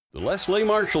The Leslie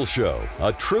Marshall Show,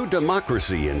 a true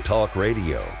democracy in talk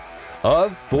radio.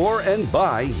 Of, for, and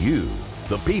by you,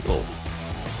 the people.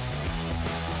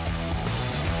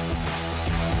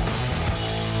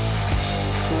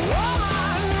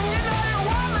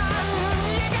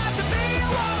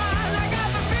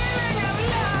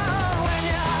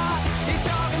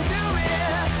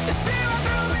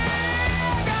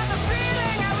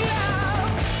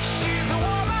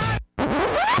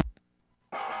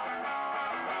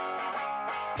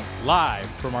 Live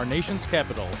from our nation's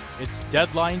capital, it's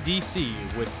Deadline DC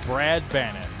with Brad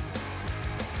Bannon.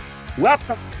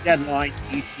 Welcome to Deadline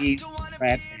DC with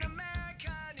Brad Bannon.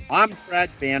 I'm Brad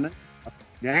Bannon, a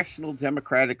national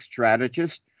Democratic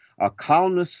strategist, a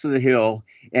columnist for The Hill,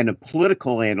 and a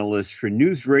political analyst for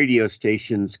news radio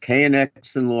stations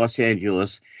KNX in Los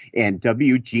Angeles and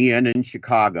WGN in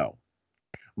Chicago.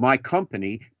 My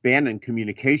company, Bannon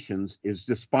Communications, is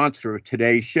the sponsor of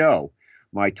today's show.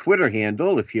 My Twitter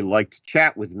handle, if you'd like to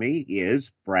chat with me,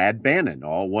 is Brad Bannon,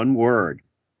 all one word.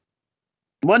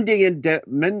 Monday on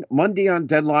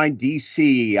Deadline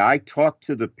DC, I talk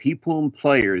to the people and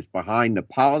players behind the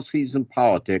policies and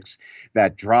politics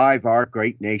that drive our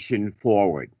great nation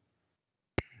forward.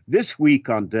 This week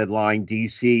on Deadline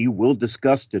DC, we'll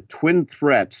discuss the twin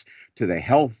threats to the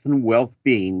health and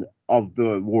well-being of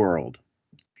the world.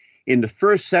 In the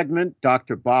first segment,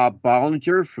 Dr. Bob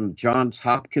Bollinger from Johns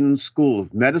Hopkins School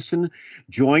of Medicine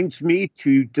joins me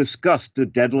to discuss the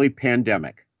deadly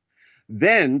pandemic.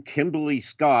 Then Kimberly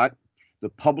Scott, the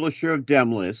publisher of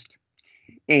Demlist,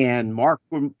 and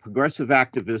progressive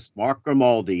activist Mark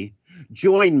Grimaldi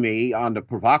join me on the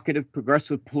provocative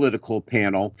progressive political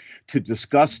panel to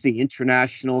discuss the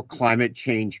International Climate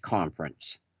Change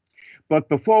Conference. But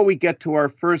before we get to our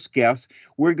first guest,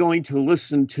 we're going to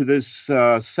listen to this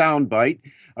soundbite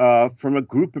from a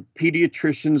group of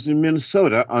pediatricians in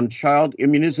Minnesota on child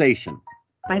immunization.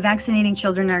 By vaccinating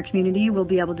children in our community, we'll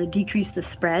be able to decrease the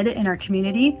spread in our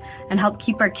community and help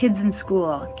keep our kids in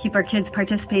school, keep our kids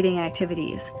participating in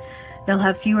activities. They'll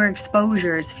have fewer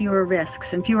exposures, fewer risks,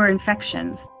 and fewer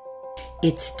infections.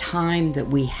 It's time that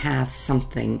we have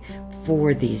something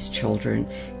for these children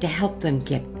to help them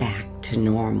get back to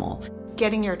normal.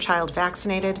 Getting your child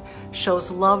vaccinated shows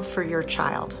love for your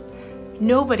child.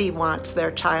 Nobody wants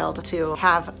their child to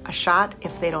have a shot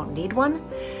if they don't need one,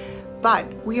 but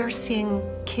we are seeing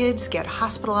kids get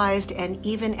hospitalized and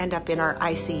even end up in our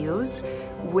ICUs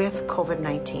with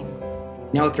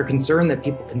COVID-19. Now, if you're concerned that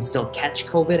people can still catch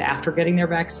COVID after getting their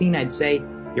vaccine, I'd say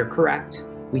you're correct.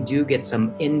 We do get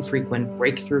some infrequent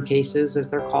breakthrough cases, as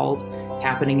they're called,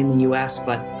 happening in the U.S.,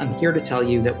 but I'm here to tell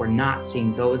you that we're not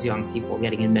seeing those young people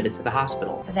getting admitted to the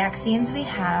hospital. The vaccines we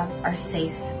have are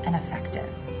safe and effective.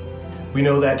 We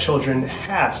know that children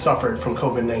have suffered from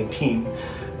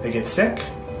COVID-19. They get sick,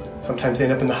 sometimes they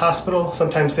end up in the hospital,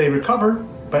 sometimes they recover,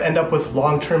 but end up with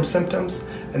long-term symptoms,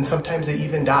 and sometimes they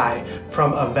even die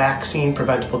from a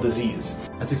vaccine-preventable disease.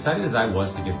 As excited as I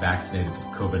was to get vaccinated to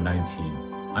COVID-19,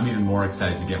 I'm even more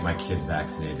excited to get my kids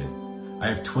vaccinated. I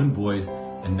have twin boys,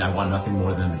 and I want nothing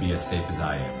more than them to be as safe as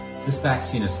I am. This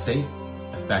vaccine is safe,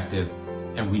 effective,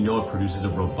 and we know it produces a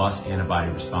robust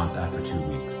antibody response after 2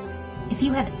 weeks. If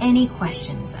you have any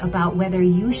questions about whether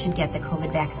you should get the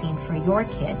COVID vaccine for your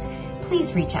kids,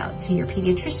 please reach out to your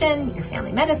pediatrician, your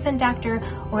family medicine doctor,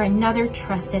 or another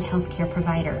trusted healthcare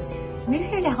provider. We're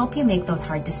here to help you make those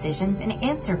hard decisions and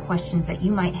answer questions that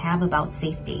you might have about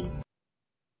safety.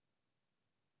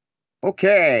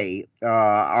 Okay,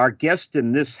 our guest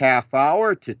in this half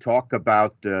hour to talk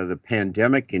about the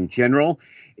pandemic in general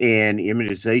and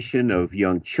immunization of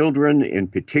young children in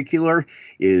particular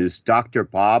is Dr.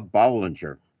 Bob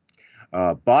Bollinger.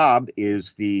 Bob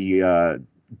is the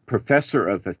professor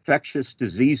of infectious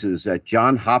diseases at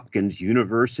Johns Hopkins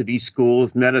University School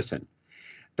of Medicine.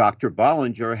 Dr.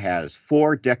 Bollinger has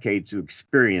 4 decades of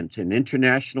experience in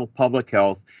international public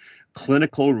health,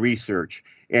 clinical research,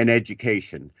 and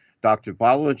education. Dr.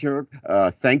 Bollinger,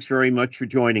 thanks very much for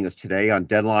joining us today on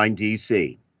Deadline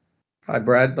DC. Hi,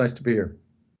 Brad. Nice to be here.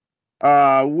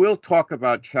 We'll talk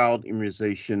about child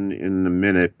immunization in a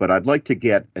minute, but I'd like to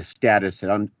get a status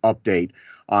and update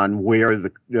on where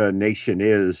the nation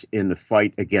is in the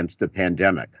fight against the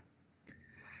pandemic.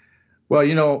 Well,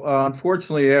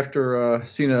 unfortunately, after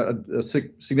seeing a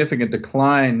significant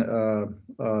decline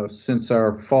since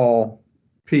our fall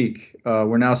peak,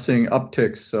 we're now seeing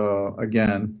upticks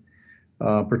again.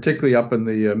 Particularly up in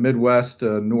the Midwest,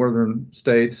 northern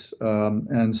states,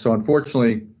 and so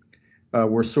unfortunately,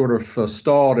 we're sort of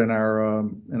stalled in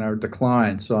our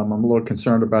decline. So I'm a little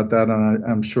concerned about that, and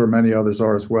I'm sure many others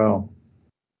are as well.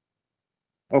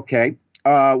 Okay,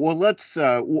 Well, let's.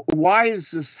 Why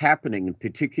is this happening, in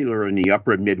particular in the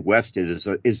upper Midwest? Is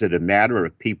it a matter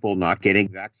of people not getting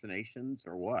vaccinations,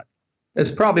 or what?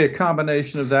 It's probably a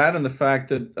combination of that and the fact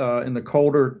that in the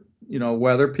colder,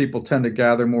 weather, people tend to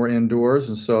gather more indoors,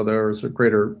 and so there's a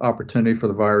greater opportunity for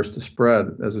the virus to spread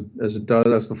as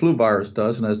the flu virus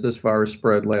does, and as this virus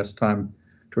spread last time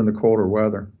during the colder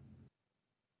weather.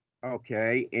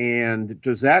 Okay, and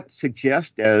does that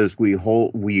suggest as we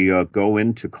go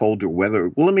into colder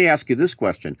weather? Well, let me ask you this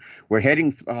question. We're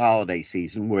heading for the holiday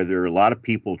season where there are a lot of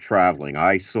people traveling.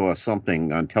 I saw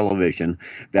something on television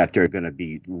that they're going to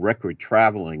be record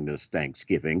traveling this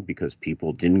Thanksgiving because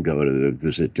people didn't go to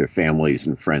visit their families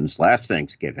and friends last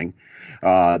Thanksgiving.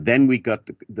 Then we got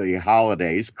the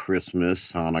holidays,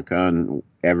 Christmas, Hanukkah, and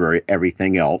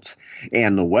everything else,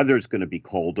 and the weather's going to be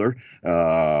colder,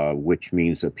 which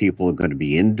means that people are going to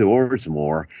be indoors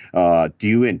more. Do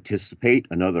you anticipate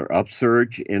another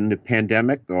upsurge in the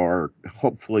pandemic, or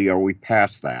hopefully are we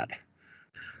past that?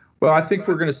 Well, I think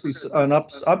we're going to see an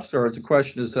upsurge. The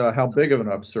question is how big of an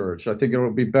upsurge. I think it will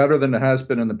be better than it has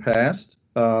been in the past,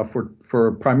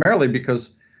 for primarily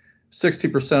because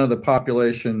 60% of the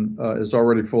population is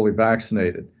already fully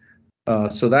vaccinated.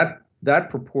 So that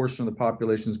proportion of the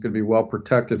population is going to be well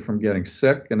protected from getting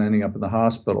sick and ending up in the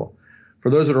hospital. For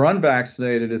those that are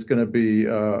unvaccinated, it's going to be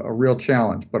a real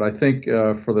challenge. But I think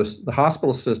for the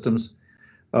hospital systems,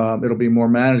 it'll be more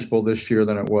manageable this year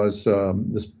than it was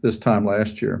this time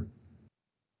last year.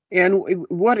 And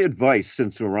what advice,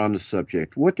 since we're on the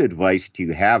subject, what advice do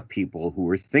you have people who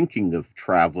are thinking of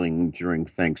traveling during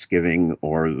Thanksgiving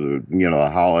or the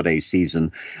holiday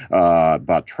season,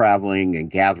 about traveling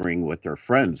and gathering with their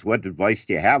friends? What advice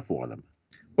do you have for them?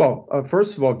 Well,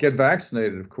 first of all, get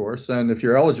vaccinated, of course, and if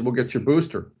you're eligible, get your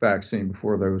booster vaccine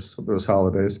before those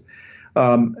holidays.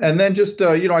 And then just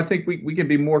I think we can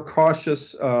be more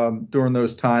cautious during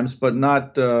those times, but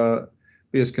not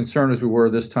be as concerned as we were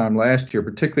this time last year,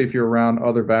 particularly if you're around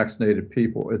other vaccinated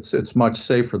people. It's much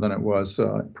safer than it was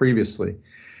previously.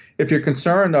 If you're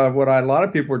concerned, what a lot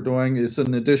of people are doing is,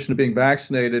 in addition to being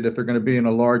vaccinated, if they're going to be in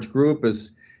a large group,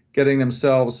 is getting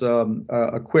themselves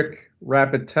a quick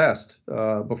rapid test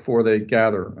before they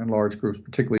gather in large groups,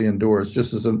 particularly indoors,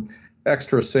 just as an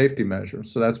extra safety measure.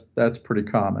 So that's pretty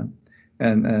common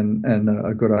and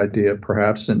a good idea,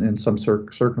 perhaps, in some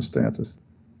circumstances.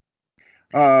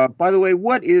 By the way,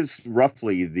 what is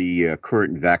roughly the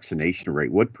current vaccination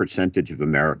rate? What percentage of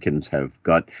Americans have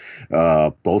got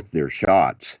both their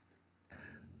shots?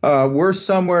 We're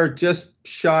somewhere just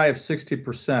shy of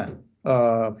 60%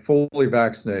 fully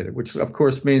vaccinated, which of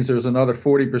course means there's another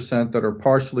 40% that are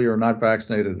partially or not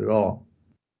vaccinated at all.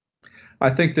 I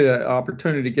think the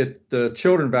opportunity to get the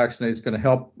children vaccinated is going to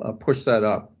help push that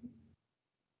up.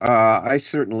 I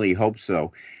certainly hope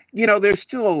so. There's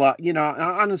still a lot,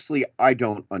 honestly, I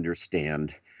don't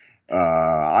understand.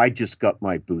 I just got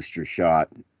my booster shot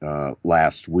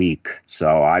last week,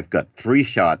 so I've got 3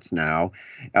 shots now.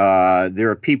 There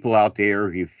are people out there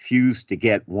who refuse to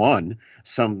get one.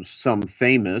 Some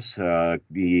famous,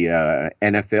 the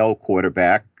NFL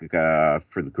quarterback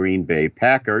for the Green Bay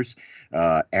Packers,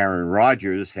 Aaron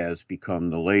Rodgers, has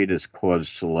become the latest cause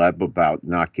celeb about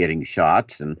not getting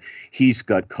shots, and he's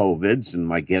got COVID. And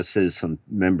my guess is some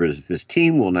members of his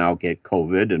team will now get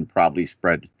COVID and probably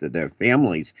spread it to their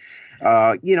families.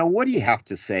 What do you have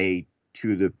to say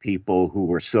to the people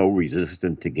who are so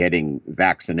resistant to getting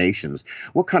vaccinations?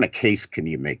 What kind of case can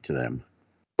you make to them?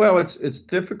 Well, it's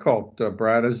difficult,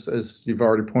 Brad, as you've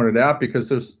already pointed out, because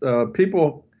there's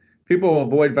people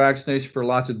avoid vaccination for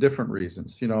lots of different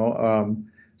reasons.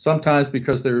 Sometimes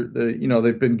because they've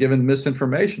been given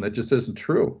misinformation that just isn't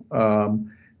true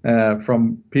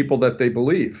from people that they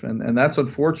believe, and that's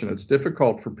unfortunate. It's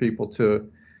difficult for people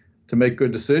to make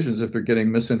good decisions if they're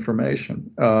getting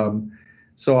misinformation.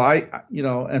 So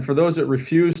and for those that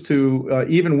refuse to,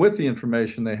 even with the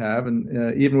information they have,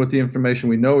 and even with the information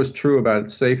we know is true about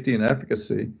its safety and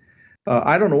efficacy,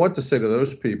 I don't know what to say to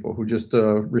those people who just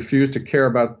refuse to care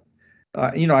about.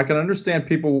 I can understand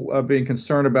people being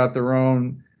concerned about their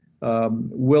own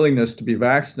willingness to be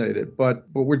vaccinated, but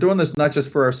we're doing this not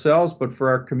just for ourselves, but for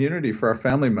our community, for our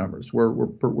family members. We're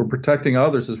protecting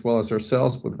others as well as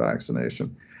ourselves with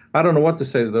vaccination. I don't know what to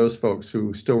say to those folks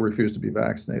who still refuse to be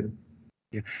vaccinated.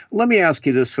 Yeah. Let me ask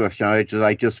you this question.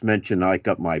 I just mentioned I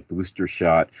got my booster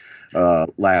shot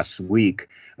last week.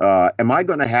 Am I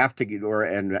going to have to,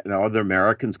 and other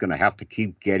Americans going to have to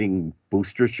keep getting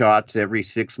booster shots every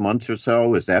 6 months or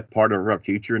so? Is that part of our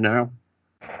future now?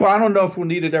 Well, I don't know if we'll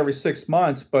need it every 6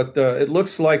 months, but it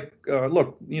looks like,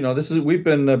 look, we've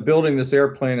been building this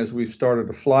airplane as we've started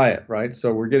to fly it, right?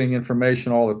 So we're getting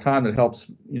information all the time that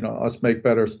helps us make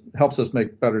better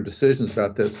decisions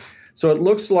about this. So it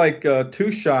looks like 2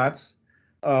 shots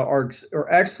are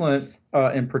excellent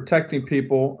in protecting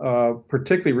people,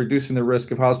 particularly reducing the risk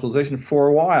of hospitalization for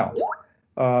a while.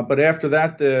 But after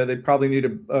that, they probably need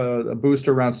a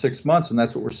booster around 6 months, and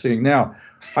that's what we're seeing now.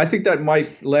 I think that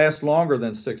might last longer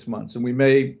than 6 months, and we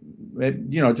may,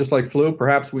 just like flu,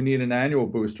 perhaps we need an annual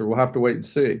booster. We'll have to wait and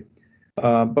see.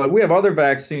 But we have other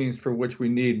vaccines for which we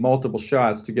need multiple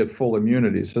shots to get full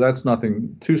immunity, so that's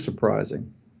nothing too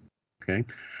surprising. Okay.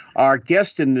 Our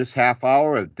guest in this half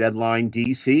hour of Deadline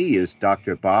DC is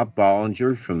Dr. Bob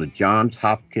Bollinger from the Johns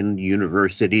Hopkins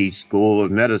University School of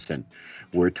Medicine.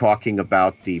 We're talking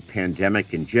about the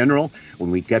pandemic in general.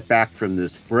 When we get back from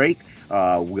this break,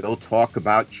 we'll talk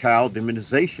about child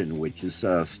immunization, which is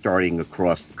starting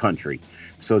across the country.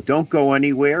 So don't go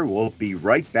anywhere. We'll be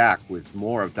right back with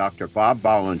more of Dr. Bob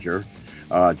Bollinger,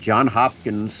 Johns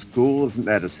Hopkins School of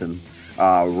Medicine,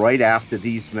 right after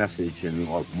these messages and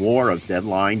more of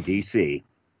Deadline DC.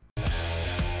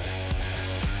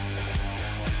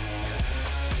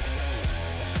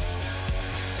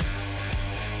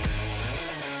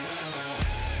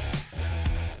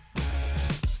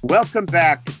 Welcome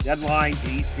back to Deadline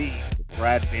DC with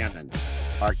Brad Bannon.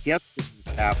 Our guest in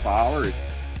this half hour is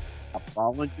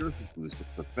Bob Bollinger, who's a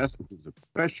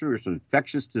professor of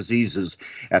infectious diseases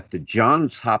at the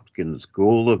Johns Hopkins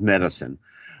School of Medicine.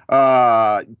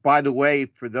 By the way,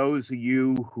 for those of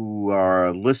you who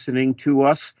are listening to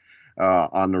us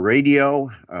on the radio,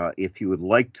 if you would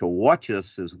like to watch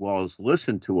us as well as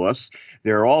listen to us,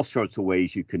 there are all sorts of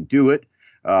ways you can do it.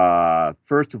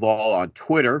 First of all, on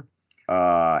Twitter,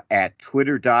 at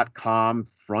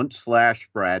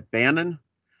twitter.com/Brad Bannon,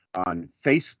 on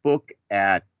Facebook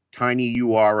at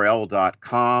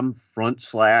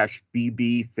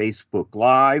tinyurl.com/BB Facebook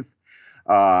Live,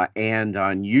 and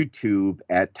on YouTube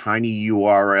at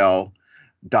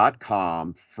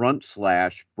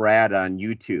tinyurl.com/Brad on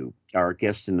YouTube. Our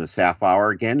guest in this half hour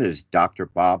again is Dr.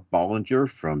 Bob Bollinger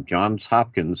from Johns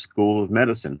Hopkins School of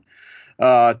Medicine.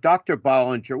 Dr.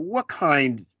 Bollinger, what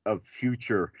kind of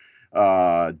future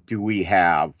do we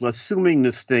have? Assuming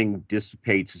this thing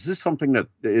dissipates, is this something that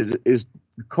is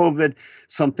COVID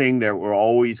something that we're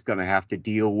always going to have to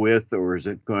deal with, or is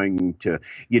it going to,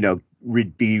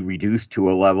 be reduced to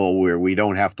a level where we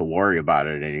don't have to worry about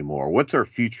it anymore? What's our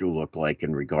future look like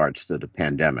in regards to the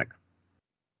pandemic?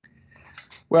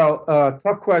 Well,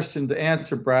 tough question to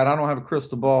answer, Brad. I don't have a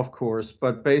crystal ball, of course,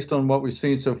 but based on what we've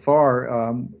seen so far,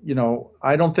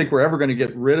 I don't think we're ever going to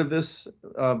get rid of this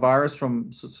virus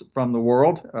from the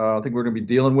world. I think we're going to be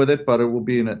dealing with it, but it will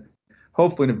be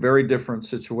hopefully in a very different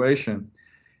situation.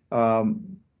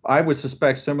 I would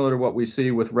suspect similar to what we see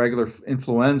with regular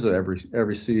influenza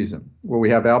every season, where we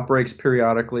have outbreaks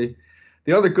periodically.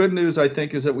 The other good news, I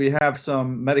think, is that we have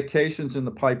some medications in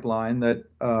the pipeline, that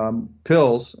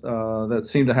pills that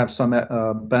seem to have some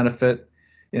benefit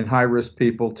in high-risk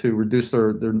people to reduce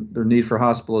their need for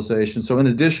hospitalization. So in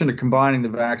addition to combining the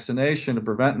vaccination to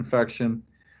prevent infection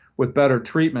with better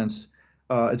treatments,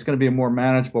 it's going to be a more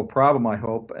manageable problem, I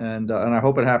hope, and I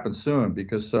hope it happens soon,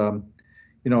 because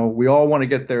we all want to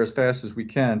get there as fast as we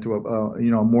can to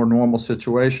a more normal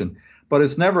situation. But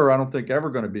it's never, I don't think, ever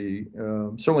going to be,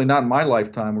 certainly not in my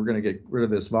lifetime, we're going to get rid of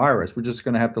this virus. We're just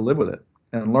going to have to live with it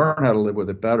and learn how to live with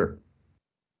it better.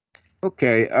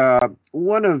 Okay.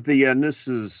 One of the, and this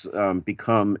has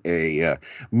become a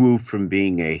move from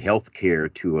being a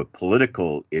healthcare to a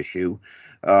political issue.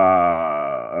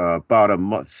 About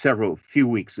a few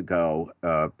weeks ago,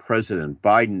 President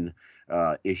Biden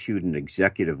issued an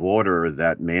executive order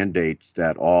that mandates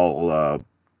that all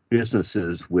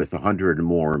businesses with 100 or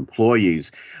more employees,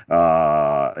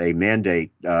 a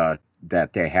mandate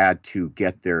that they had to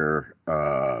get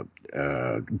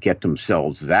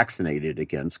themselves vaccinated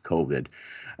against COVID.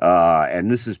 And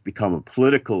this has become a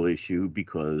political issue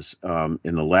because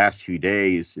in the last few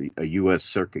days, a U.S.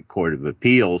 Circuit Court of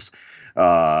Appeals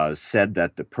said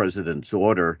that the president's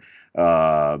order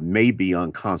may be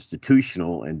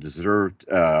unconstitutional and deserved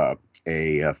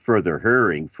a further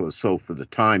hearing. For the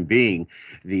time being,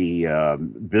 the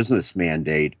business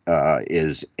mandate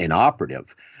is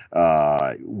inoperative.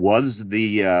 Was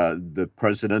the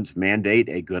president's mandate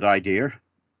a good idea?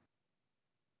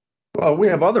 Well, we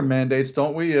have other mandates,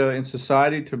 don't we, in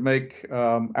society to make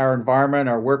our environment,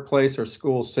 our workplace, our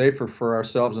schools safer for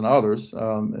ourselves and others. There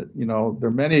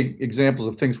are many examples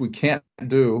of things we can't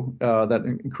do that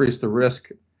increase the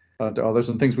risk to others,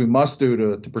 and things we must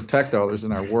do to protect others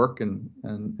in our work and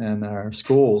our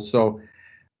schools. So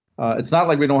it's not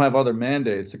like we don't have other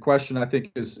mandates. The question, I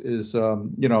think, is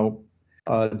do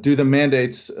the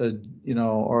mandates,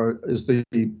 or is the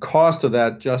cost of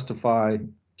that justified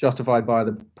by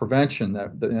the prevention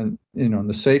and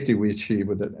the safety we achieve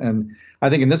with it? And I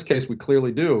think in this case we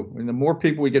clearly do. And the more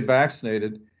people we get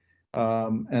vaccinated,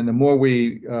 and the more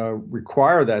we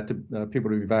require that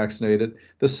people to be vaccinated,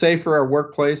 the safer our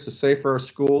workplace, the safer our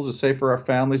schools, the safer our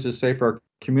families, the safer our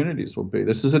communities will be.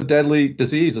 This is a deadly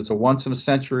disease. It's a once in a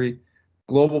century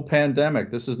global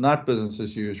pandemic. This is not business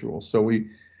as usual. So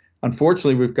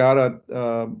unfortunately, we've got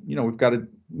to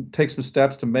take some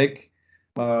steps to make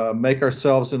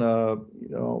ourselves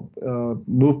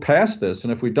move past this.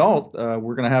 And if we don't,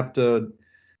 we're going to have to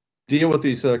deal with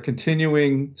these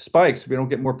continuing spikes if we don't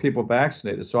get more people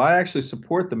vaccinated. So I actually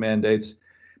support the mandates,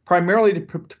 primarily to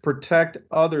protect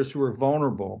others who are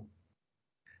vulnerable.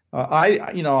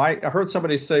 I heard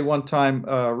somebody say one time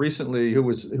recently, who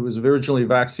was originally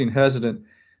vaccine hesitant,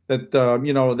 that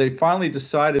they finally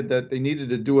decided that they needed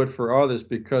to do it for others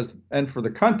and for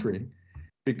the country,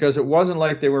 because it wasn't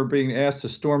like they were being asked to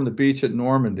storm the beach at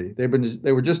Normandy. They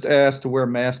were just asked to wear a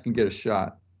mask and get a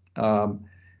shot.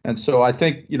 And so I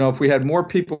think, if we had more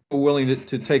people willing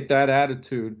to take that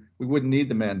attitude, we wouldn't need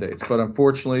the mandates. But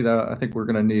unfortunately, I think we're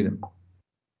going to need them.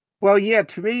 Well, yeah,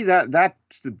 to me, that's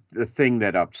the thing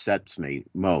that upsets me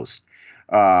most.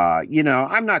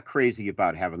 I'm not crazy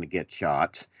about having to get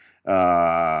shots,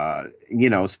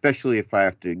 especially if I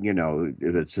have to,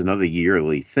 if it's another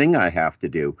yearly thing I have to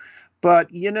do. But,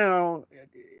 to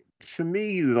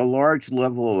me, the large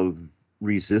level of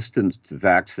resistance to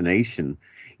vaccination,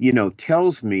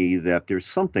 tells me that there's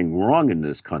something wrong in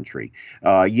this country.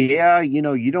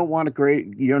 You don't want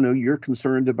you're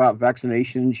concerned about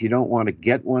vaccinations. You don't want to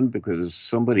get one because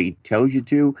somebody tells you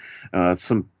to,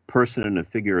 some person in a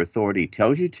figure of authority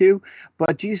tells you to.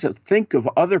 But Jesus, think of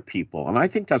other people. And I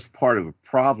think that's part of the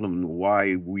problem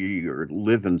why we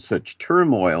live in such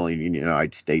turmoil in the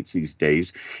United States these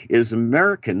days, is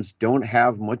Americans don't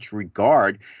have much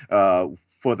regard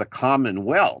for the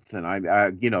commonwealth and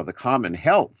the common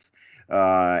health.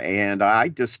 And I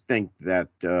just think that,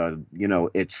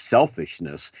 it's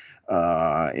selfishness.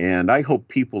 And I hope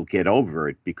people get over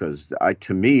it, because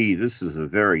to me, this is a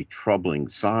very troubling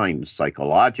sign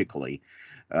psychologically.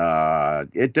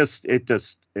 It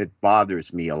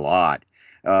bothers me a lot.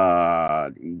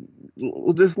 There's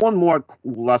one more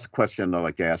last question I'd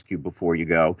like to ask you before you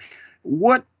go.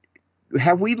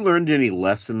 Have we learned any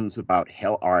lessons about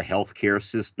our healthcare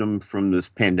system from this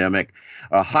pandemic?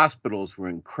 Hospitals were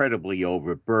incredibly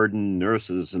overburdened,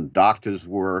 nurses and doctors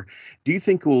were. Do you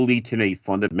think it will lead to any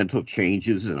fundamental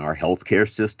changes in our healthcare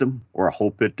system, or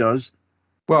hope it does?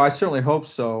 Well, I certainly hope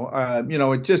so.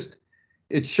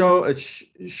 It's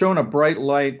shown a bright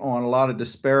light on a lot of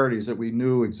disparities that we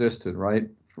knew existed, right?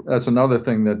 That's another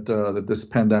thing that this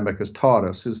pandemic has taught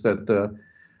us, is that the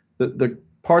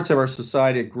parts of our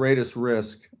society at greatest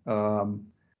risk, were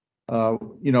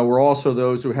also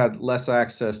those who had less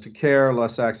access to care,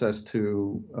 less access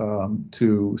to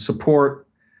support,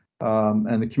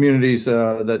 and the communities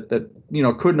that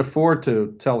couldn't afford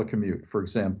to telecommute, for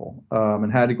example,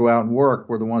 and had to go out and work,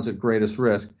 were the ones at greatest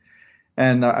risk.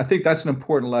 And I think that's an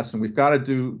important lesson. We've got to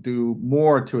do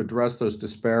more to address those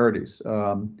disparities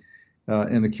in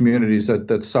the communities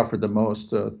that suffered the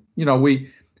most.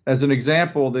 As an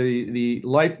example, the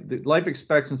life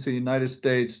expectancy in the United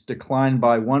States declined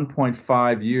by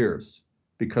 1.5 years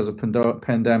because of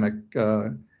pandemic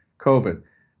COVID,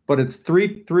 but it's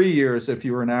three years if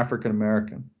you were an African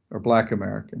American or Black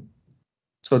American,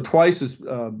 so twice as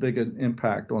big an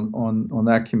impact on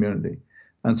that community.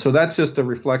 And so that's just a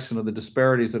reflection of the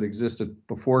disparities that existed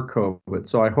before COVID.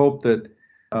 So I hope that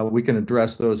we can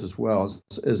address those as well as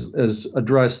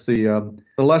address the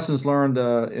lessons learned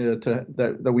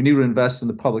that we need to invest in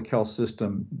the public health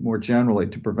system more generally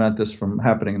to prevent this from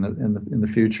happening in the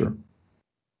future.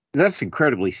 That's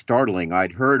incredibly startling.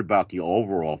 I'd heard about the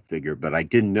overall figure, but I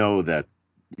didn't know that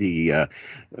the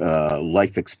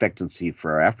life expectancy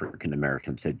for African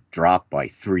Americans had dropped by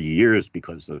 3 years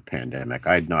because of the pandemic.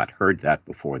 I had not heard that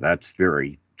before. That's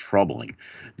very troubling,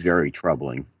 very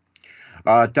troubling.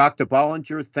 Dr.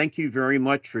 Bollinger, thank you very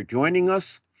much for joining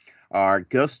us. Our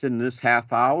guest in this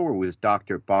half hour was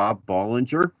Dr. Bob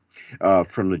Bollinger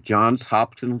from the Johns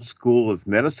Hopkins School of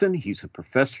Medicine. He's a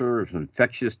professor of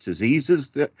infectious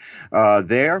diseases there.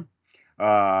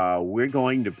 We're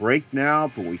going to break now,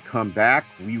 but when we come back,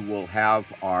 we will have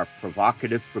our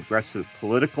provocative progressive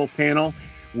political panel,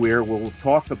 where we'll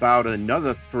talk about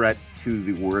another threat to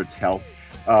the world's health,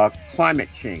 climate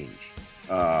change.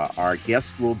 Our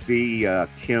guest will be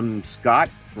Kim Scott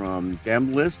from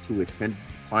Demlist, who attended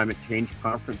the Climate Change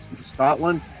Conference in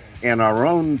Scotland, and our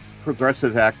own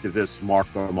progressive activist, Mark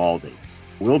Grimaldi.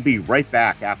 We'll be right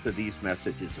back after these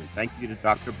messages, and thank you to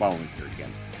Dr. Bollinger again.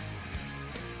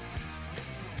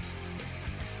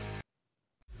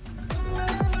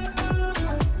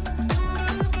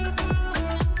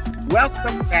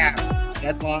 Welcome back to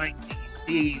Deadline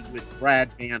DC with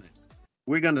Brad Bannon.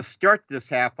 We're going to start this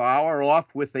half hour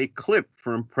off with a clip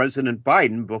from President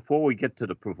Biden before we get to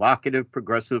the provocative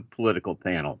progressive political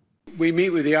panel. We meet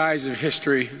with the eyes of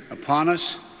history upon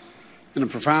us and the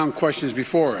profound questions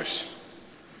before us.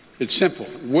 It's simple.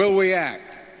 Will we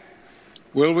act?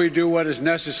 Will we do what is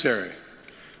necessary?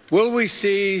 Will we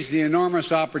seize the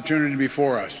enormous opportunity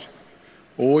before us?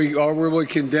 Or will we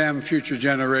condemn future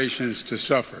generations to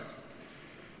suffer?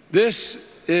 This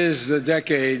is the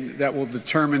decade that will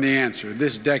determine the answer,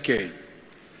 this decade.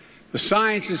 The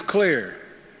science is clear.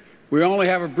 We only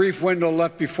have a brief window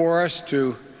left before us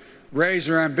to raise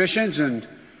our ambitions and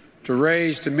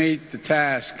to meet the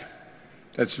task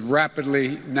that's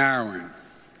rapidly narrowing.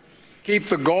 Keep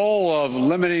the goal of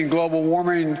limiting global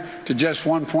warming to just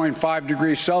 1.5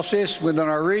 degrees Celsius within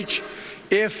our reach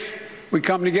if we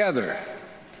come together.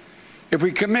 If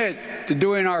we commit to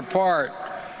doing our part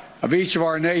of each of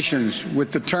our nations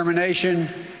with determination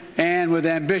and with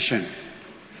ambition.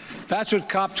 That's what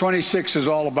COP26 is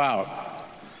all about.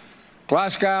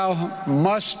 Glasgow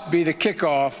must be the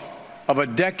kickoff of a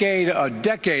decade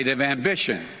of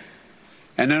ambition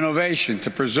and innovation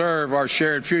to preserve our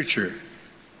shared future.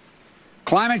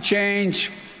 Climate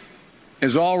change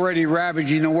is already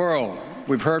ravaging the world.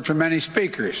 We've heard from many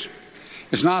speakers.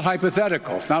 It's not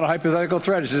hypothetical. It's not a hypothetical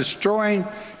threat. It's destroying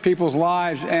people's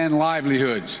lives and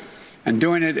livelihoods, and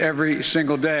doing it every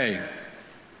single day.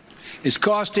 It's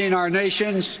costing our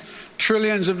nations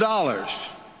trillions of dollars.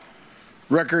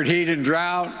 Record heat and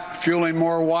drought, fueling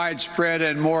more widespread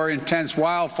and more intense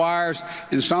wildfires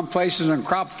in some places and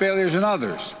crop failures in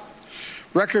others.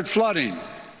 Record flooding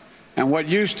and what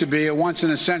used to be a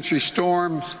once-in-a-century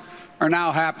storms are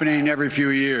now happening every few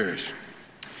years.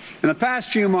 In the past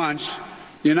few months,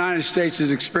 the United States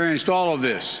has experienced all of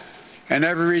this, and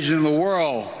every region of the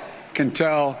world can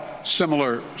tell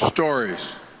similar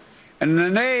stories. And in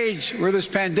an age where this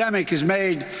pandemic has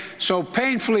made so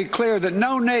painfully clear that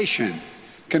no nation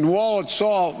can wall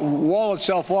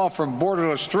itself off from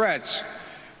borderless threats,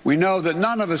 we know that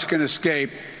none of us can escape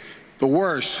the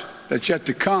worst that's yet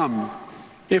to come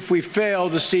if we fail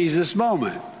to seize this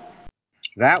moment.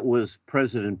 That was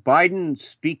President Biden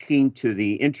speaking to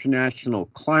the International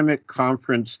Climate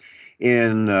Conference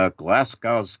in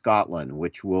Glasgow, Scotland,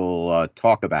 which we'll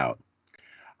talk about.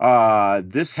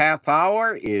 This half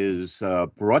hour is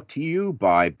brought to you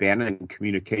by Bannon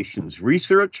Communications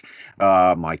Research,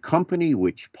 my company,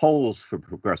 which polls for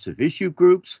progressive issue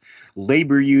groups,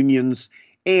 labor unions,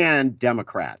 and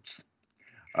Democrats.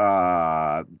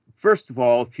 First of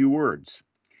all, a few words.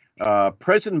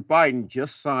 President Biden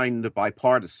just signed the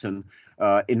bipartisan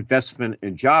Investment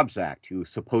and Jobs Act. He was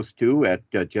supposed to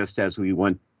just as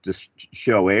this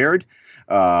show aired.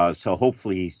 So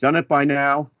hopefully he's done it by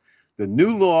now. The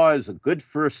new law is a good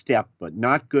first step, but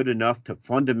not good enough to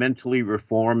fundamentally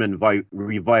reform and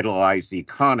revitalize the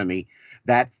economy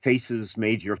that faces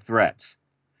major threats.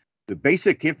 The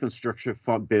basic infrastructure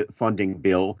funding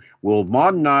bill will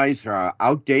modernize our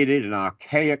outdated and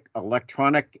archaic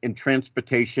electronic and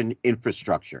transportation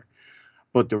infrastructure.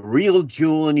 But the real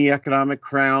jewel in the economic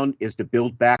crown is the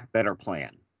Build Back Better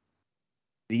plan.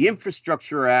 The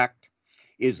Infrastructure Act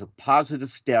is a positive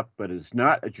step, but has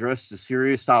not addressed the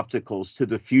serious obstacles to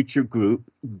the future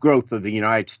growth of the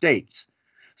United States,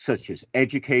 such as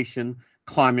education,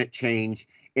 climate change,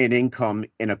 and income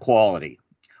inequality.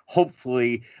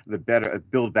 Hopefully, the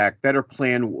Build Back Better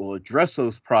plan will address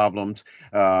those problems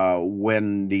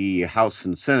when the House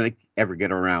and Senate ever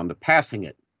get around to passing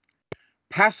it.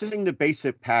 Passing the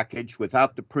basic package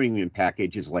without the premium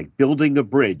package is like building a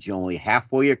bridge only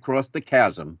halfway across the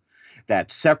chasm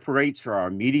that separates our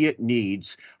immediate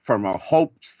needs from our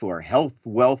hopes for health,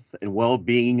 wealth, and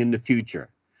well-being in the future.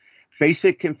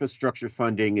 Basic infrastructure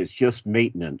funding is just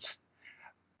maintenance.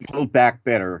 Build Back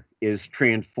Better is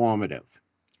transformative.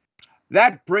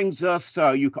 That brings us,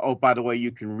 by the way,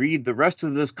 you can read the rest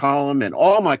of this column and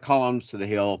all my columns to the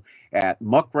Hill at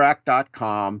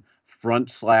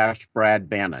muckrack.com/Brad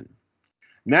Bannon.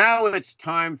 Now it's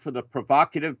time for the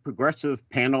provocative progressive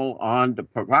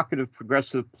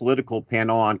political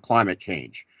panel on climate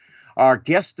change. Our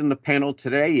guest in the panel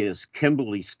today is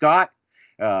Kimberly Scott.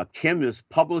 Kim is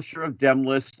publisher of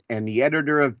Demlist and the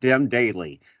editor of Dem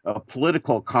Daily, a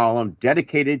political column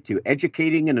dedicated to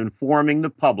educating and informing the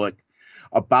public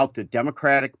about the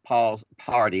Democratic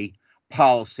Party,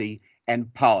 policy,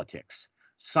 and politics.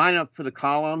 Sign up for the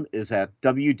column is at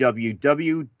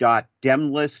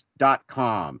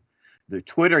www.demlist.com. The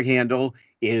Twitter handle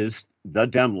is the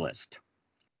Demlist.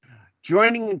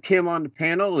 Joining Kim on the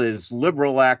panel is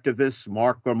liberal activist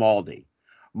Mark Grimaldi.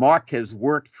 Mark has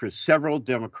worked for several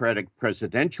Democratic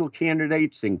presidential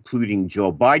candidates, including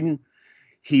Joe Biden.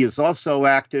 He is also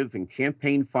active in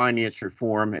campaign finance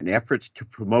reform and efforts to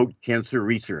promote cancer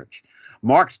research.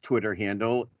 Mark's Twitter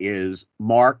handle is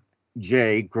Mark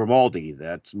J. Grimaldi.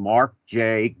 That's Mark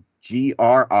J. Grimaldi.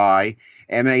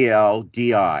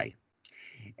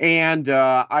 And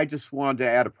I just wanted to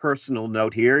add a personal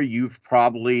note here. You've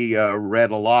probably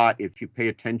read a lot, if you pay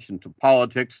attention to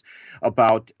politics,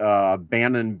 about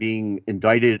Bannon being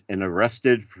indicted and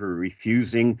arrested for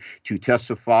refusing to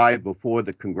testify before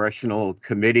the Congressional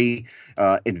Committee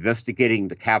investigating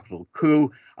the Capitol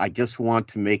coup. I just want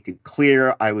to make it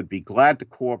clear I would be glad to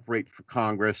cooperate for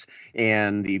Congress,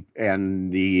 and the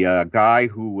guy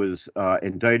who was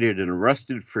indicted and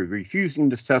arrested for refusing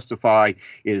to testify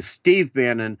is Steve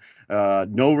Bannon,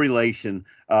 no relation,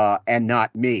 and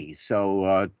not me.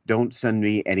 So don't send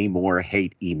me any more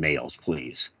hate emails,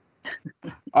 please.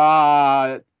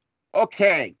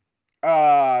 Okay.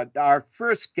 Our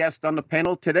first guest on the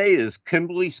panel today is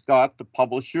Kimberly Scott, the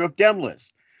publisher of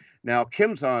Demlist. Now,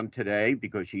 Kim's on today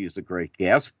because she is a great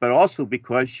guest, but also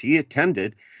because she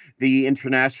attended the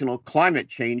International Climate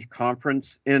Change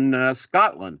Conference in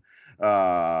Scotland,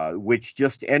 which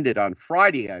just ended on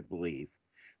Friday, I believe.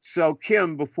 So,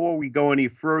 Kim, before we go any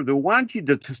further, why don't you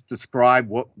just describe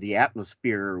what the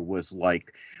atmosphere was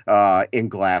like in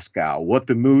Glasgow, what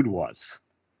the mood was?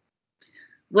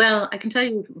 Well, I can tell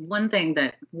you one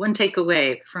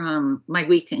takeaway from my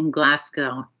week in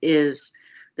Glasgow is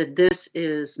that this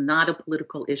is not a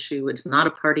political issue. It's not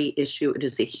a party issue. It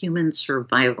is a human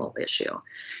survival issue.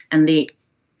 And the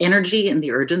energy and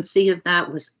the urgency of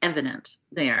that was evident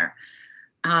there.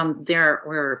 There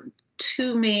were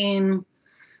two main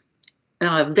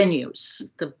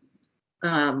venues, the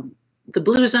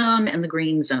blue zone and the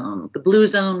green zone. The blue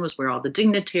zone was where all the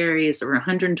dignitaries, there were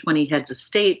 120 heads of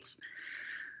states,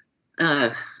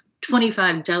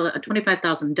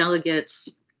 25,000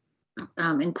 delegates,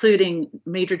 including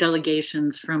major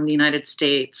delegations from the United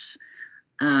States.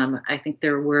 I think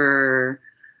there were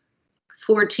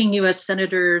 14 U.S.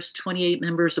 senators, 28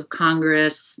 members of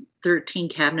Congress, 13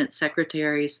 cabinet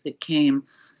secretaries that came.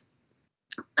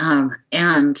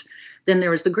 And then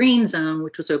there was the green zone,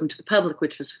 which was open to the public,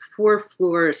 which was 4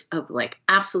 floors of like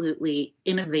absolutely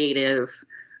innovative,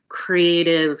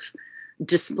 creative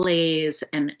displays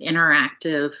and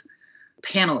interactive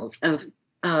panels of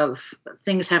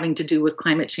things having to do with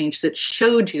climate change that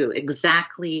showed you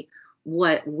exactly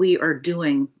what we are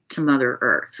doing to Mother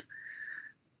Earth.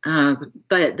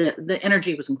 But the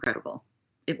energy was incredible.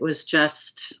 It was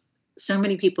just so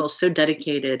many people, so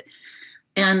dedicated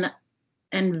and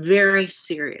very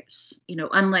serious. You know,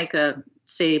 unlike a,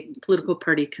 say, political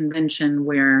party convention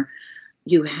where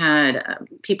you had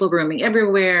people roaming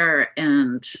everywhere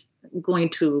and going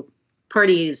to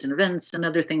parties and events and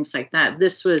other things like that.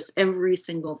 This was every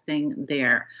single thing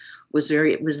there was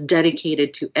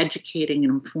dedicated to educating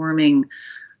and informing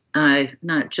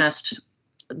not just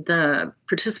the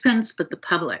participants, but the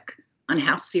public on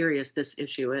how serious this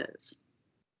issue is.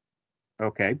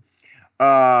 Okay.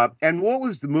 And what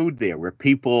was the mood there? Were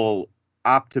people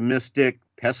optimistic,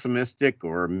 pessimistic,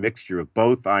 or a mixture of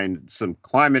both? Some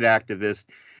climate activists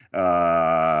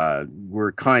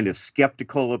were kind of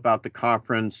skeptical about the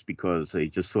conference because they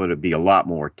just thought it'd be a lot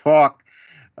more talk.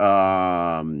 There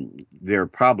are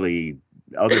probably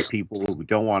other people who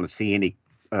don't want to see any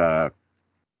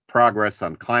progress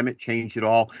on climate change at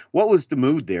all. What was the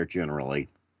mood there generally?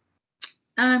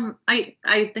 I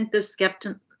think the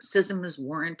skepticism is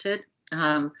warranted.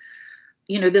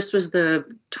 This was the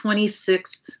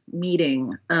 26th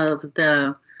meeting of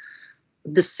the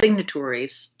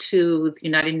signatories to the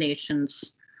United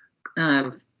Nations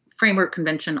Framework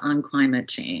Convention on Climate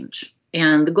Change.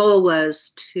 And the goal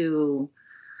was to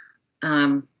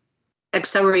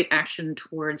accelerate action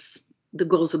towards the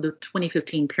goals of the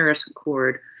 2015 Paris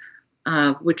Accord,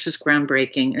 which is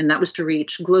groundbreaking. And that was to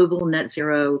reach global net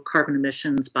zero carbon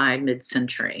emissions by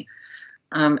mid-century.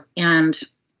 And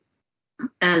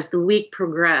as the week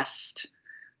progressed,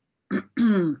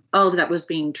 all of that was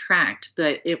being tracked,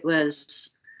 but it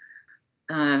was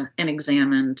and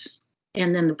examined.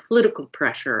 And then the political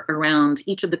pressure around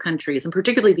each of the countries, and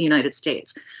particularly the United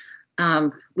States,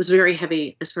 was very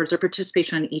heavy as far as their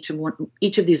participation on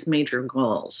each of these major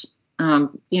goals. There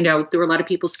were a lot of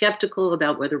people skeptical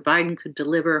about whether Biden could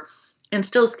deliver, and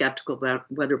still skeptical about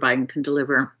whether Biden can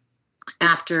deliver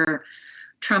after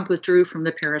Trump withdrew from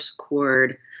the Paris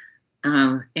Accord,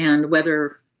 and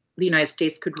whether the United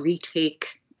States could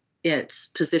retake its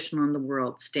position on the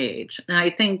world stage. And I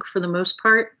think for the most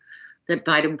part that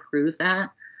Biden proved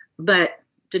that, but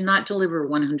did not deliver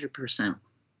 100%.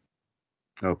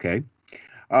 Okay.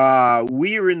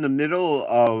 We are in the middle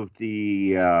of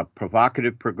the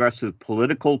provocative progressive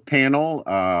political panel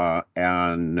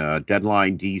on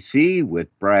Deadline DC with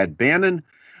Brad Bannon.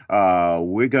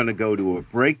 We're going to go to a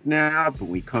break now, but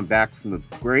when we come back from the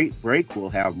break, we'll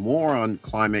have more on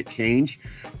climate change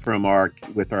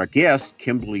with our guest,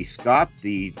 Kimberly Scott,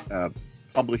 the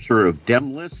publisher of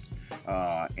Demlist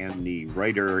and the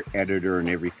writer, editor, and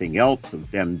everything else of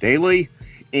Dem Daily,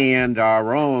 and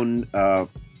our own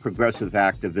progressive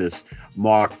activist,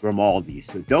 Mark Grimaldi.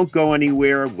 So don't go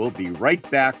anywhere. We'll be right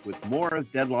back with more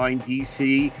of Deadline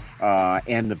DC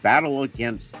and the battle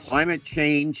against climate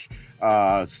change.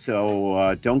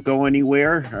 So don't go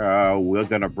anywhere. We're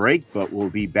going to break, but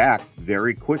we'll be back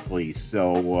very quickly.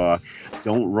 So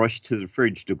don't rush to the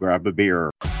fridge to grab a beer.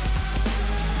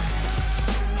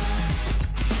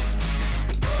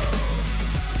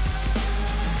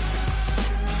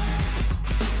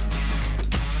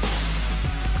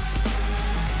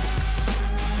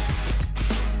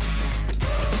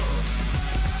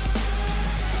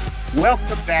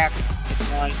 Welcome back to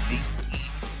Deadline DC.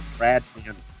 Brad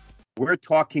Bannon. We're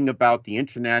talking about the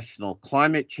International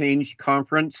Climate Change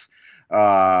Conference,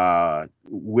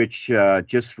 which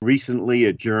just recently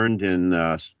adjourned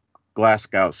in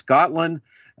Glasgow, Scotland.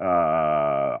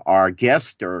 Our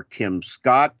guests are Kim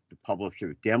Scott, the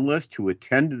publisher of Demlist, who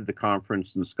attended the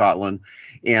conference in Scotland,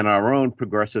 and our own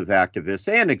progressive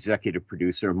activist and executive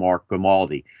producer, Mark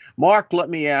Grimaldi. Mark, let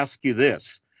me ask you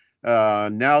this.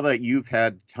 Now that you've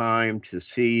had time to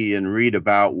see and read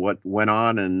about what went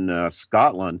on in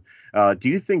Scotland, do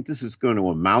you think this is going to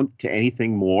amount to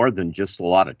anything more than just a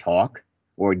lot of talk?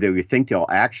 Or do you think they'll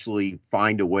actually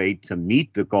find a way to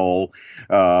meet the goal,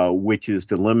 which is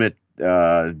to limit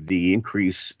the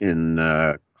increase in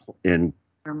the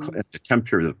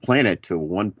temperature of the planet to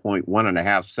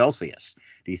 1.5 Celsius?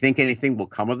 Do you think anything will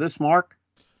come of this, Mark?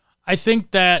 I think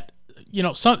that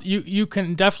you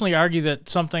can definitely argue that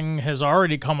something has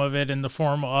already come of it in the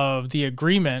form of the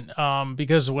agreement,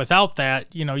 because without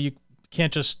that, you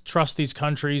can't just trust these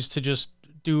countries to just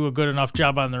do a good enough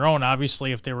job on their own.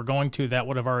 Obviously, if they were going to, that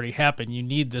would have already happened. You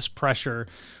need this pressure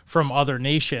from other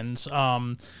nations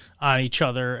on each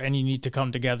other, and you need to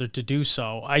come together to do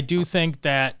so. I do think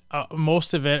that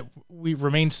most of it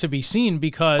remains to be seen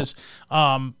because,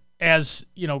 as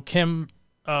Kim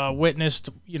witnessed,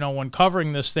 when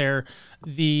covering this there,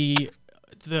 the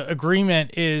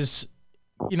agreement is,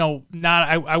 not,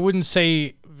 I wouldn't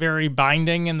say very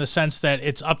binding in the sense that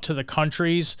it's up to the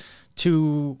countries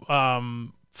to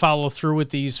follow through with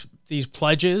these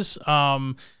pledges.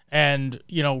 And,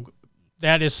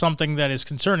 that is something that is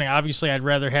concerning. Obviously, I'd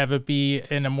rather have it be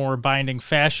in a more binding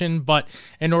fashion, but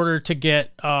in order to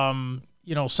get,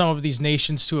 some of these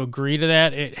nations to agree to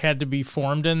that, it had to be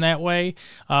formed in that way.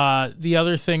 The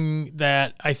other thing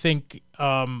that I think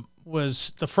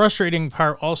was the frustrating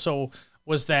part also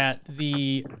was that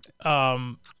the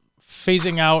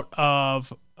phasing out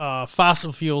of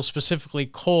fossil fuels, specifically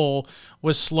coal,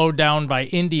 was slowed down by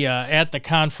India at the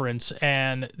conference,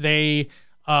 and they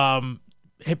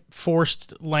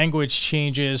forced language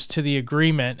changes to the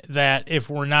agreement that if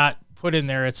we're not put in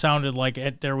there, it sounded like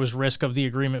there was risk of the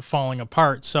agreement falling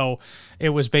apart. So it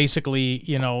was basically,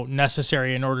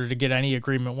 necessary in order to get any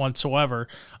agreement whatsoever.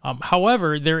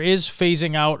 However, there is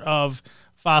phasing out of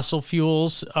fossil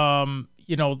fuels,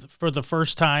 for the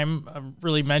first time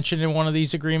really mentioned in one of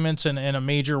these agreements in a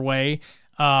major way.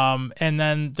 And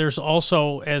then there's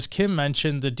also, as Kim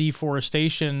mentioned, the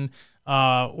deforestation,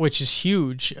 which is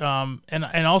huge.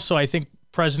 And also I think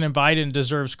President Biden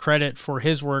deserves credit for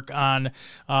his work on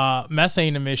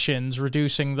methane emissions,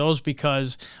 reducing those,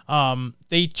 because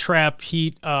they trap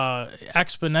heat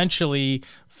exponentially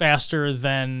faster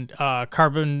than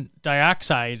carbon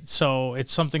dioxide. So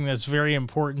it's something that's very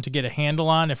important to get a handle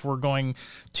on if we're going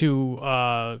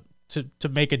to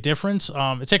make a difference.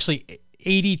 It's actually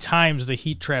 80 times the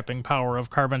heat trapping power of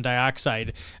carbon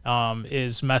dioxide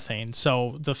is methane.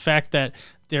 So the fact that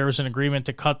there's an agreement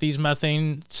to cut these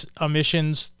methane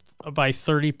emissions by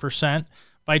 30%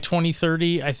 by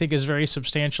 2030, I think is very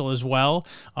substantial as well.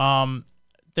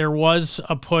 There was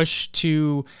a push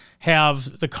to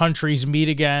have the countries meet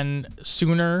again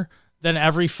sooner than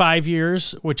every 5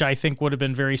 years, which I think would have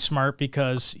been very smart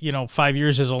because, 5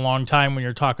 years is a long time when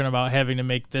you're talking about having to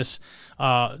make this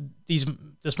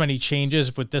many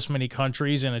changes with this many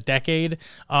countries in a decade.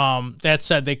 That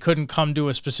said, they couldn't come to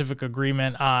a specific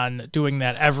agreement on doing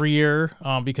that every year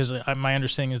because my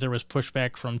understanding is there was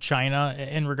pushback from China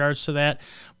in regards to that.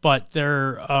 But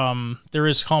there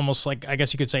is almost like, I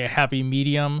guess you could say, a happy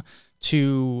medium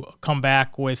to come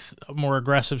back with more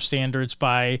aggressive standards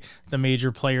by the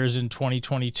major players in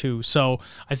 2022. So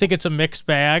I think it's a mixed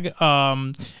bag.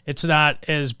 It's not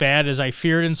as bad as I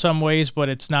feared in some ways, but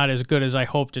it's not as good as I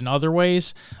hoped in other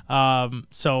ways.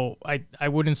 So I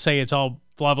wouldn't say it's all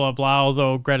blah, blah, blah,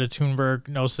 although Greta Thunberg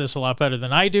knows this a lot better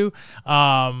than I do.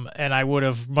 And I would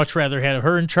have much rather had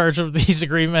her in charge of these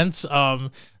agreements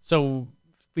so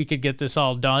we could get this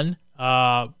all done.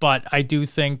 But I do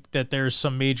think that there's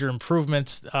some major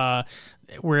improvements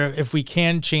where if we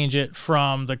can change it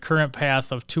from the current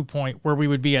path of where we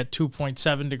would be at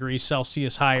 2.7 degrees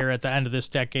Celsius higher at the end of this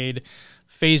decade,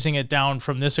 phasing it down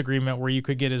from this agreement where you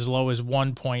could get as low as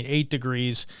 1.8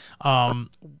 degrees.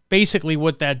 Basically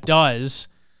what that does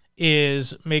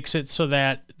is makes it so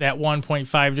that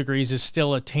 1.5 degrees is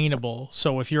still attainable.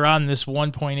 So if you're on this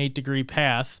 1.8 degree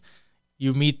path,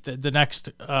 you meet the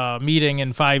next meeting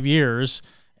in 5 years,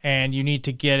 and you need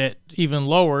to get it even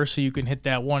lower so you can hit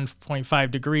that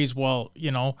 1.5 degrees. Well,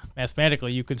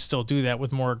 mathematically, you can still do that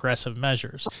with more aggressive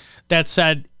measures. That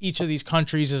said, each of these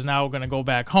countries is now going to go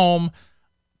back home.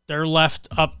 They're left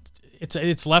up.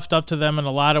 It's left up to them in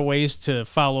a lot of ways to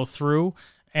follow through,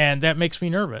 and that makes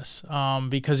me nervous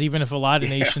because even if a lot of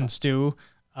nations do,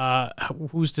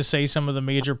 who's to say some of the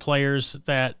major players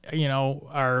that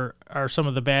are some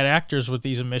of the bad actors with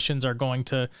these emissions are going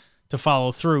to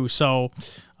follow through? So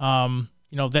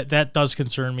that does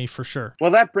concern me for sure.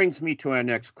 Well, that brings me to our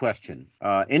next question.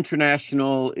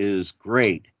 International is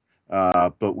great,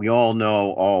 but we all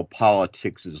know all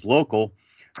politics is local,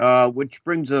 which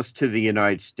brings us to the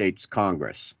United States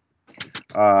Congress.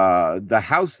 The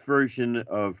House version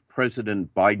of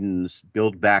President Biden's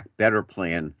Build Back Better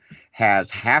plan has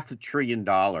 $500 billion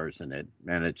in it,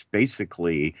 and it's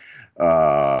basically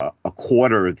a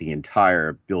quarter of the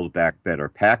entire Build Back Better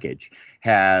package.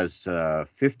 Has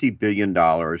 $50 billion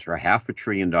or $500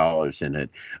 billion in it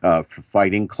for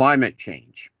fighting climate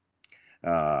change.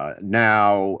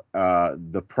 Now,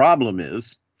 the problem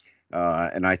is,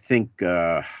 and I think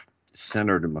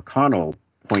Senator McConnell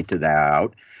pointed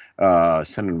out,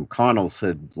 Senator McConnell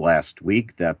said last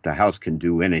week that the House can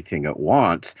do anything it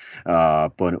wants,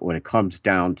 but when it comes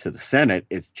down to the Senate,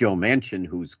 it's Joe Manchin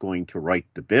who's going to write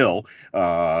the bill,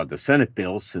 the Senate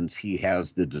bill, since he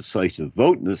has the decisive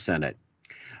vote in the Senate.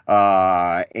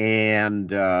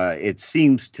 And it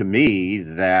seems to me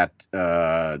that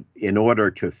in order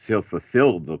to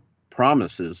fulfill the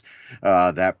promises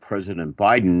that President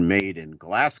Biden made in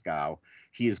Glasgow,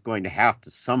 he is going to have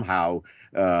to somehow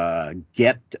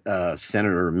get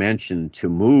Senator Manchin to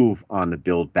move on the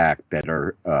Build Back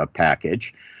Better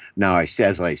package. Now,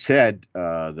 as I said,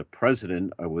 the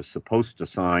president was supposed to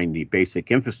sign the basic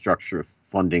infrastructure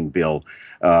funding bill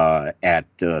at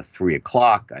 3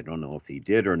 o'clock. I don't know if he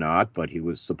did or not, but he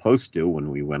was supposed to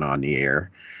when we went on the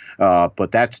air.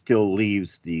 But that still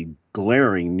leaves the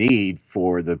glaring need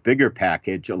for the bigger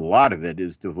package. A lot of it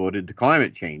is devoted to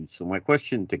climate change. So my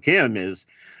question to Kim is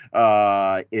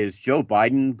Joe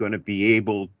Biden going to be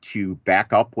able to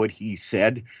back up what he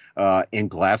said in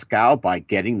Glasgow by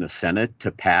getting the Senate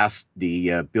to pass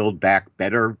the Build Back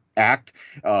Better Act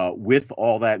with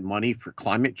all that money for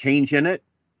climate change in it?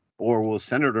 Or will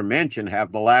Senator Manchin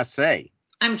have the last say?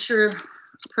 I'm sure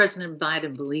President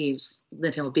Biden believes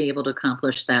that he'll be able to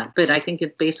accomplish that. But I think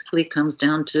it basically comes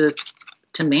down to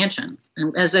Manchin.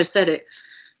 And as I said, it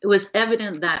was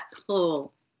evident that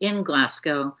pull in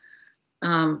Glasgow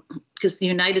because the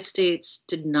United States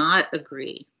did not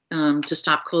agree to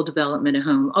stop coal development at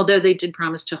home, although they did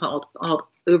promise to halt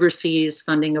overseas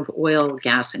funding of oil,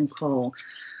 gas, and coal.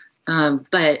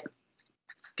 But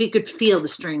he could feel the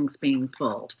strings being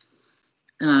pulled.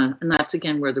 And that's,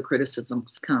 again, where the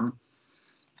criticisms come.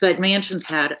 But Manchin's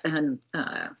had an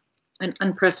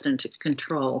unprecedented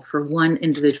control for one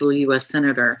individual U.S.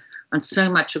 senator on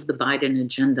so much of the Biden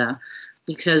agenda,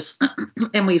 because,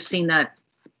 and we've seen that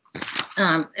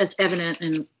as evident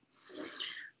in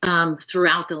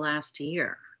throughout the last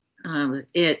year.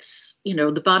 It's,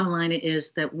 the bottom line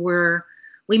is that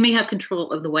we may have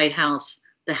control of the White House,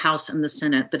 the House, and the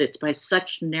Senate, but it's by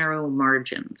such narrow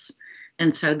margins.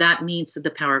 And so that means that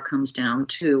the power comes down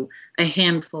to a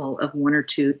handful of one or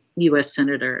two U.S.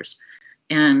 senators,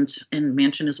 and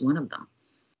Manchin is one of them.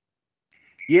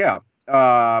 Yeah.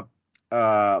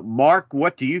 Mark,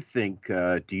 what do you think?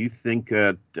 Do you think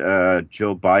Joe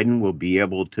Biden will be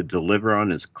able to deliver on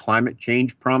his climate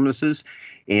change promises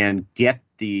and get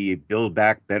the Build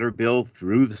Back Better bill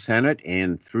through the Senate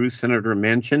and through Senator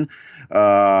Manchin,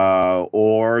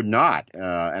 or not?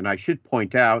 And I should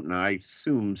point out, and I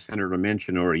assume Senator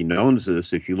Manchin already knows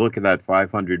this, if you look at that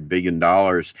 $500 billion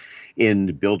in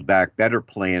the Build Back Better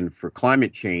plan for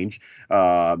climate change,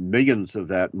 millions of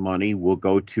that money will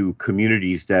go to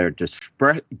communities that are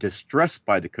distressed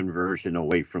by the conversion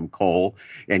away from coal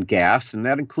and gas, and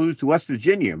that includes West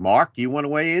Virginia. Mark, do you want to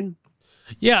weigh in?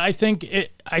 Yeah, I think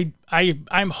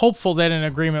I'm hopeful that an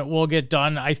agreement will get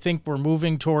done. I think we're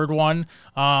moving toward one.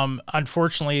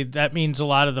 Unfortunately, that means a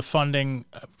lot of the funding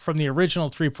from the original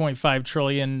 $3.5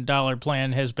 trillion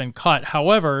plan has been cut.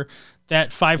 However, that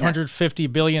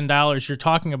 $550 billion you're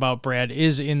talking about, Brad,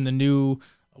 is in the new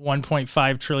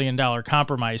 $1.5 trillion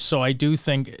compromise. So I do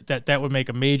think that would make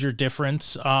a major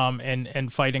difference in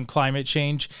fighting climate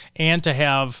change. And to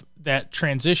have that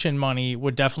transition money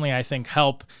would definitely, I think,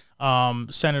 help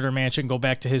Senator Manchin go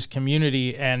back to his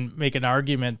community and make an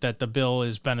argument that the bill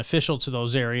is beneficial to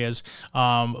those areas.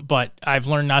 But I've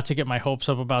learned not to get my hopes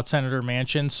up about Senator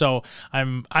Manchin. So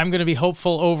I'm going to be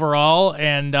hopeful overall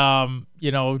and,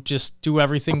 just do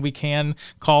everything we can.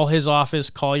 Call his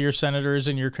office, call your senators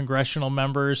and your congressional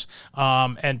members,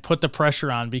 and put the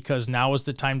pressure on, because now is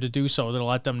the time to do so. To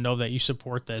let them know that you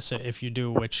support this if you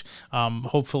do, which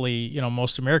hopefully,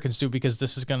 most Americans do, because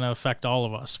this is going to affect all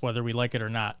of us, whether we like it or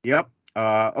not. Yep.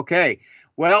 Okay.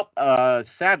 Well,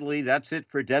 sadly, that's it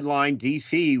for Deadline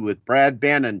DC with Brad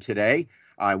Bannon today.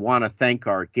 I want to thank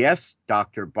our guest,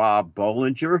 Dr. Bob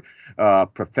Bollinger,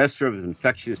 professor of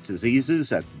infectious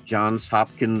diseases at the Johns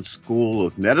Hopkins School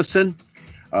of Medicine,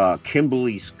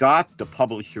 Kimberly Scott, the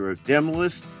publisher of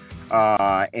Demlist,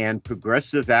 and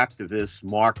progressive activist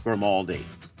Mark Grimaldi.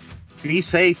 Be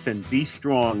safe and be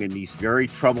strong in these very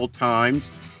troubled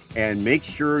times, and make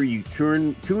sure you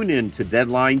tune in to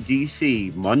Deadline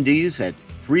DC Mondays at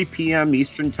 3 p.m.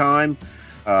 Eastern Time,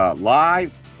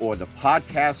 live, or the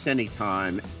podcast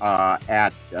anytime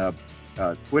at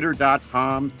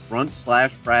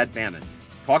twitter.com/Brad Bannon.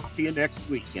 Talk to you next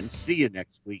week, and see you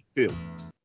next week too.